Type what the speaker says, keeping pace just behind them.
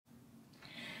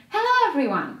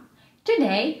everyone!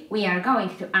 Today we are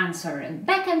going to answer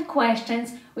backend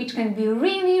questions which can be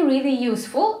really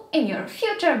useful in your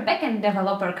future backend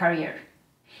developer career.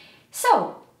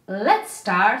 So, let's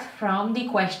start from the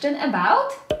question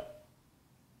about...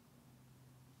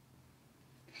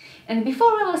 And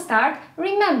before we will start,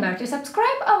 remember to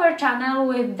subscribe our channel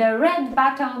with the red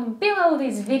button below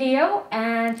this video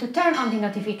and to turn on the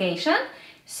notification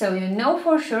so you know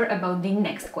for sure about the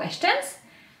next questions,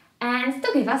 and to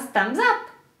give us thumbs up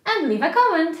and leave a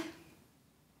comment.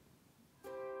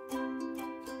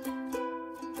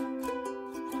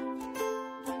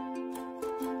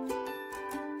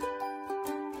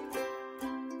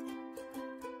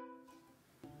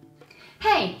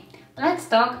 Hey, let's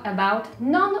talk about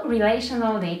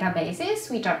non-relational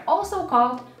databases, which are also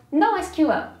called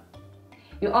NoSQL.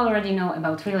 You already know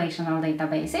about relational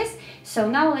databases, so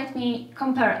now let me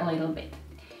compare a little bit.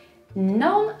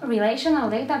 Non-relational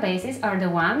databases are the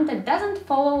one that doesn't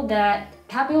follow the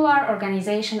tabular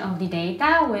organization of the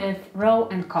data with rows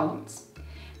and columns.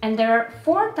 And there are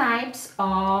four types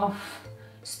of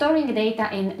storing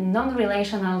data in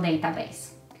non-relational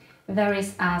database. There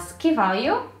is as key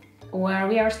value, where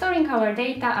we are storing our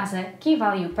data as a key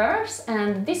value pairs,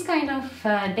 and this kind of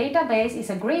database is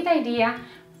a great idea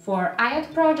for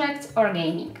IoT projects or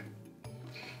gaming.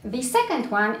 The second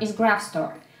one is graph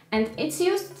store, and it's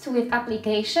used with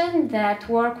applications that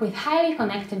work with highly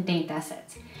connected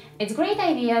datasets. It's a great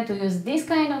idea to use this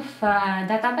kind of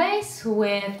database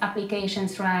with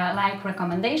applications like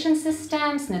recommendation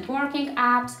systems, networking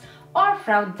apps, or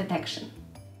fraud detection.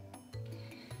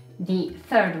 The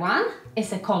third one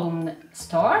is a column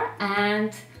store,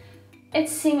 and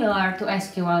it's similar to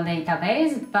SQL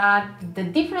database, but the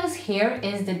difference here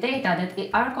is the data that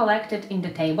are collected in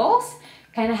the tables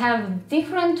can have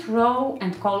different row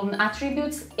and column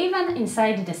attributes even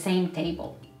inside the same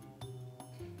table.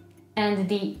 And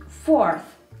the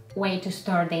fourth way to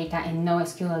store data in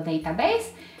NoSQL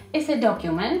database is a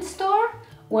document store,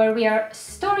 where we are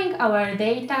storing our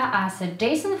data as a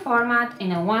JSON format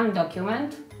in a one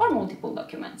document or multiple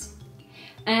documents.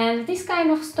 And this kind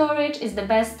of storage is the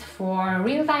best for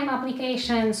real-time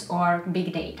applications or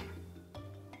big data.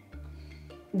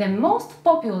 The most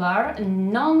popular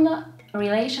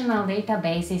non-relational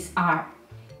databases are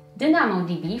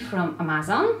DynamoDB from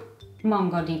Amazon,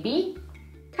 MongoDB,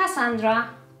 Cassandra,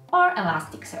 or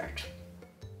Elasticsearch.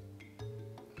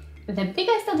 The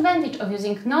biggest advantage of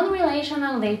using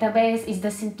non-relational database is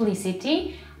the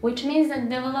simplicity, which means that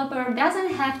the developer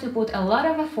doesn't have to put a lot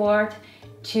of effort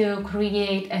to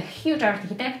create a huge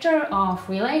architecture of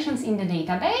relations in the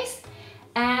database,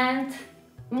 and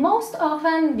most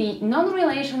often the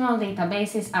non-relational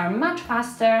databases are much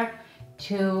faster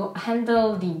to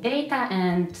handle the data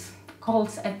and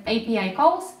calls, API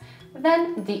calls,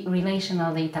 than the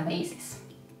relational databases.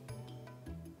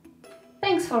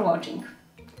 Thanks for watching.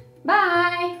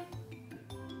 Bye!